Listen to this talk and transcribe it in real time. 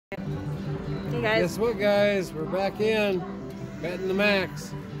Hey guys. Guess what, guys? We're back in. Betting the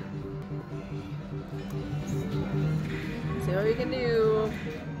max. See what we can do.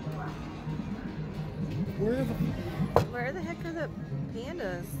 Where the heck are the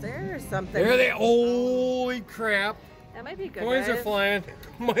pandas? There's something. There they. Holy crap! That might be good. Coins guys. are flying.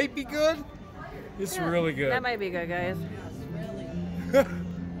 Might be good. It's really good. That might be good, guys.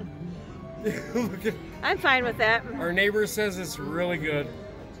 Look at. I'm fine with that. Our neighbor says it's really good.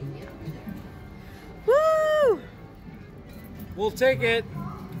 Woo! We'll take it.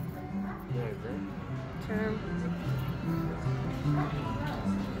 Turn.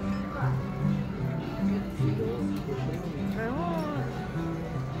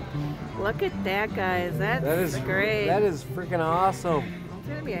 Look at that, guys. That's great. That is freaking awesome. It's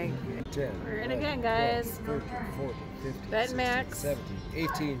gonna be a 10. We're in again, guys. 13, 14, 15, Bet 16, max. 17,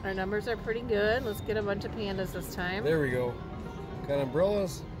 18. Our numbers are pretty good. Let's get a bunch of pandas this time. There we go. Got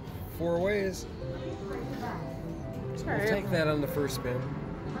umbrellas 4 ways. We'll take that on the first spin.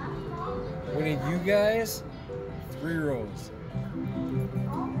 We need you guys 3 rows.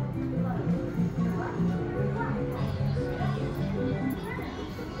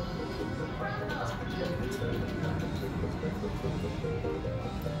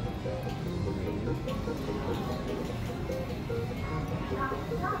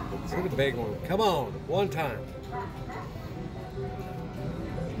 Let's hit a big one. Come on, one time.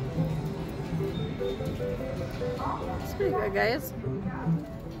 It's pretty good, guys.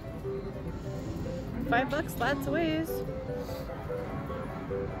 $5, lots of ways.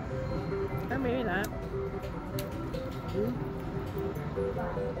 Or maybe not.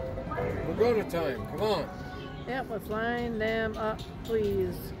 We'll go to time. Come on. Yep, let's line them up,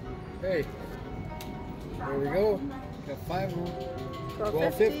 please. Hey. There we go. Got 5 of them.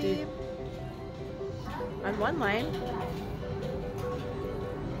 $12.50. On one line.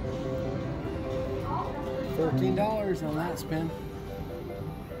 $14 on that spin.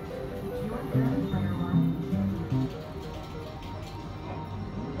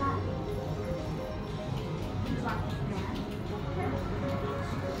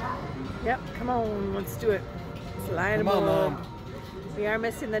 Yep, come on, let's do it. Let's line them Come on, up. Mom. We are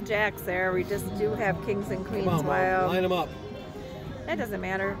missing the jacks there. We just do have kings and queens. Come on, Wow. Mom. Line them up. That doesn't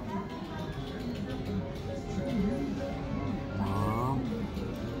matter. Mom.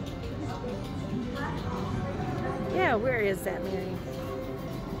 Yeah, where is that, Mary?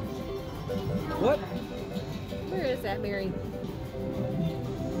 What? Where is that, Mary?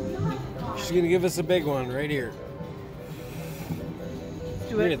 She's going to give us a big one right here.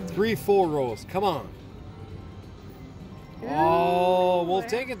 Do We it. need 3 full rolls. Come on. Oh, we'll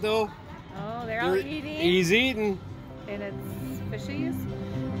take it though. Oh, they're all eating. He's eating. And it's fishies.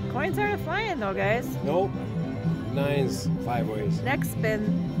 Coins aren't flying though, guys. Nope. 9's 5 ways. Next spin.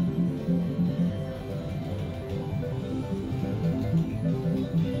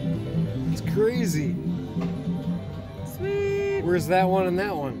 It's crazy. Sweet. Where's that one and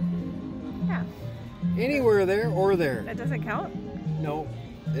that one? Yeah. Anywhere there or there. That doesn't count? No,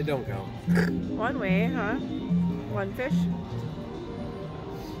 it don't count. One way, huh? One fish.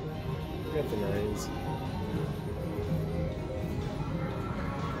 We got the 9's.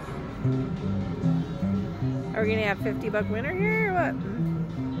 Are we gonna have $50 winner here or what?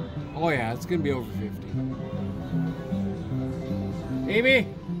 Oh yeah, it's gonna be over 50. Amy?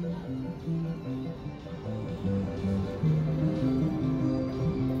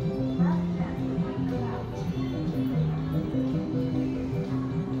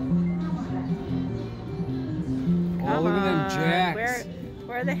 Oh, look at them jacks.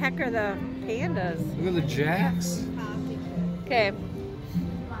 Where the heck are the pandas? Look at the jacks. Okay.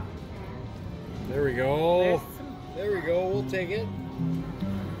 There we go. There we go. We'll take it.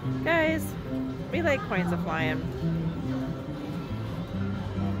 Guys, we like coins of flying.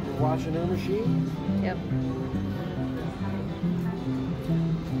 You're washing her machine? Yep.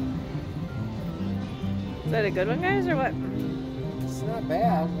 Is that a good one, guys, or what? It's not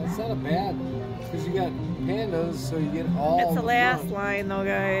bad. It's not a bad. Because you got pandas, so you get all. It's the last front. line, though,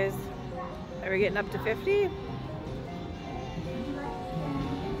 guys. Are we getting up to 50? It's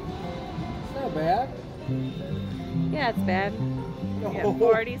not bad. Yeah, it's bad. We got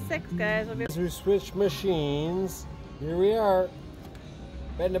 46, guys. We'll be As we switch machines, here we are.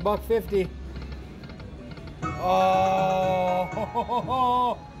 Betting $1.50. Oh,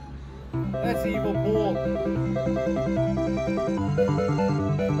 that's evil pool.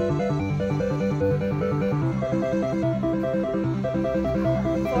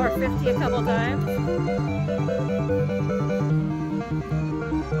 $4.50 a couple times.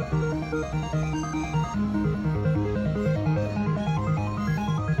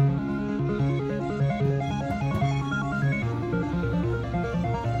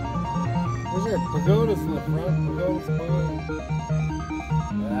 Pagoda's in the front. Pagoda's pulling.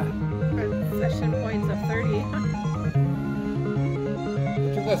 Session points of 30.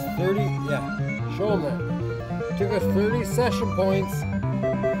 It took us 30. Yeah, show them that. It took us 30 session points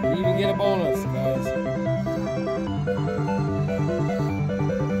to even get a bonus, guys.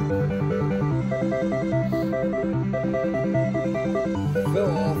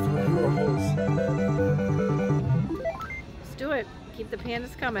 Fill all 3 rows. Let's do it. Keep the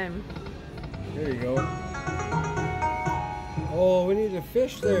pandas coming. There you go. Oh, we need a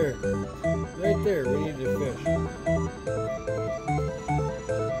fish there. Right there, we need a fish.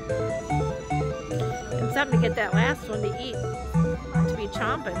 And something to get that last one to eat. To be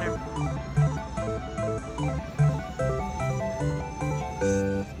chomping.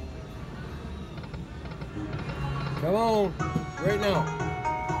 Come on, right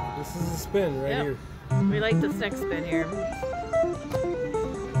now. This is a spin right here. We like this next spin here.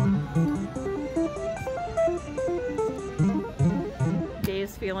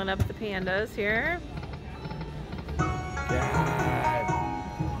 Dave's feeling up the pandas here. God.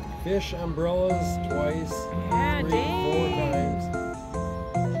 Fish umbrellas twice. Yeah, 3, Dave. 4 times.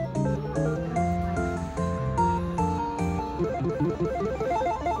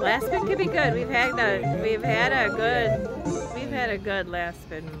 Last spin could be good. We've had a good last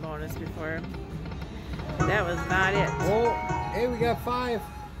spin bonus before. That was not it. Oh, hey, we got 5.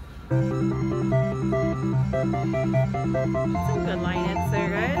 Some good line hits there,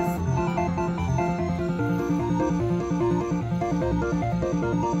 guys.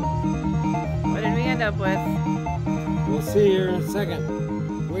 What did we end up with? We'll see here in a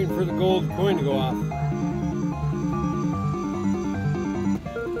second. Waiting for the gold coin to go off.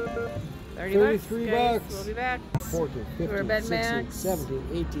 33 bucks. We'll be back. 14, We're 15, bed 16, max. 17,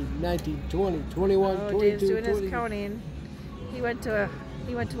 18, 19, 20, 21, Oh, 22, Dave's doing 20. his counting. He went to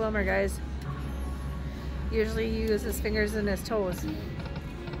Wilmer, guys. Usually he uses his fingers and his toes.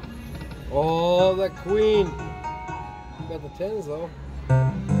 Oh, that queen. Got the 10s though.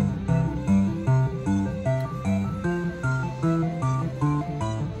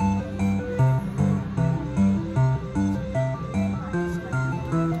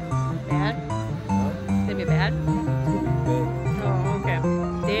 Bad? Gonna be bad? Oh, okay.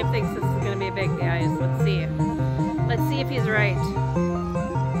 Dave thinks this is gonna be a big, guys. Let's see. Let's see if he's right.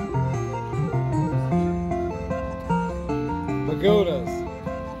 Pagodas.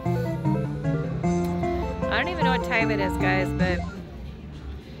 I don't even know what time it is, guys, but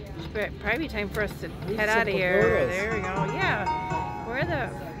it's probably time for us to head out of here. Pagodas. There we go. Yeah. Where the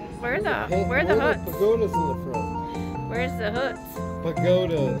Where the hoots? pagodas in the front? Where's the hoots?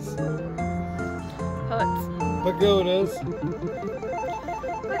 Pagodas. Hoots. Pagodas.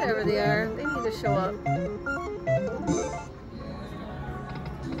 Whatever they are, they need to show up.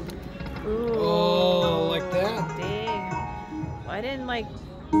 Ooh. Oh, like that? Dang. Why didn't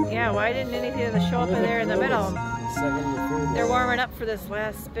anything of the show up in there in the middle? They're warming up for this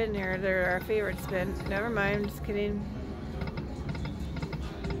last spin here. They're our favorite spin. Never mind, just kidding.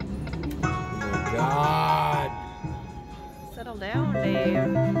 Oh my God. Settle down, Dave.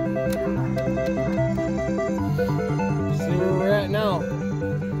 See where we're at now.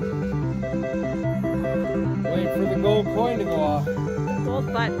 Wait for the gold coin to go off. The gold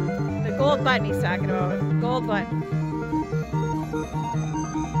button. The gold button he's talking about. Gold button.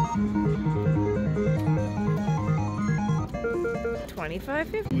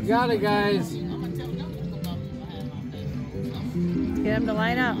 $25.50. We got it, guys. Get him to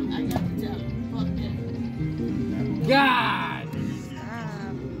line up. God!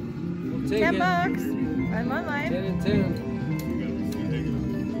 We'll take 10 it. bucks. I'm on 10 line. and 10.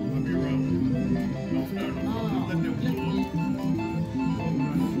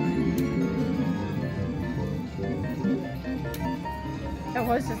 It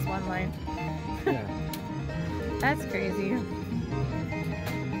was just one line. Yeah. That's crazy.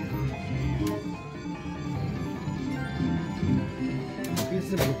 Get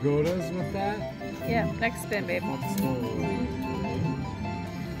some pagodas with that. Yeah, next spin, babe.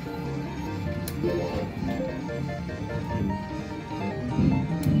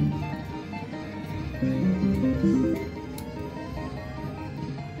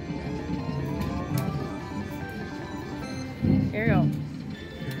 Here you go.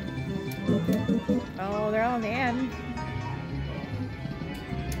 Oh, they're all in the end.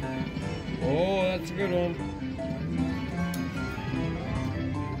 Oh, that's a good one.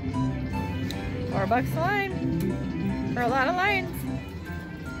 $4 a line. For a lot of lines.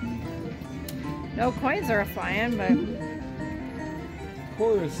 No coins are flying, but Of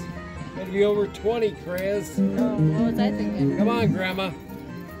course. That'd be over 20, Chris. oh, what was I thinking? Come on, Grandma.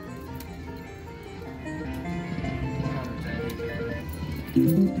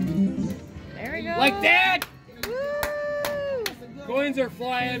 There we go. Like that! Woo! Coins are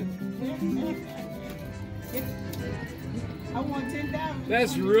flying. I won 10,000.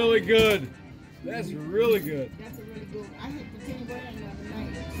 That's really good. That's really good. That's a really good one. I hit the 10 grand the other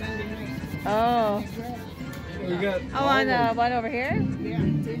night, Sunday night. Oh. We got On one over here? Yeah,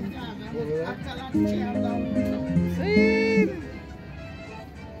 10,000. I fell out the chair. I was on. Sweet.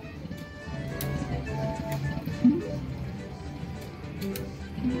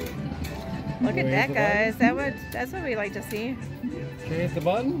 Look at that, guys. That's what we like to see. Can you hit the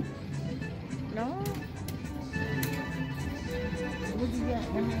button? No? What you got?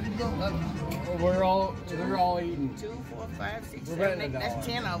 How many you go up? They're all eating. 2, 4, 5, 6, We're 7, betting 8. That's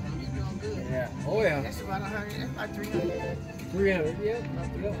 $1. 10 of them. You're doing good. Yeah. Oh yeah. That's about 100. That's about 300. 300. Yep.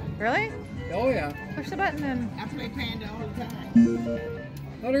 Yep. Really? Oh yeah. Push the button then. I play Panda all the time.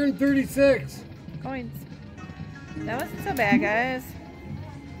 136. Coins. That wasn't so bad, guys.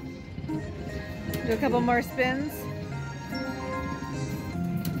 Do a couple more spins.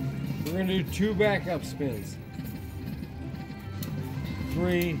 We're gonna do 2 backup spins.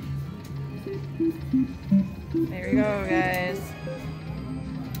 3. There we go, guys.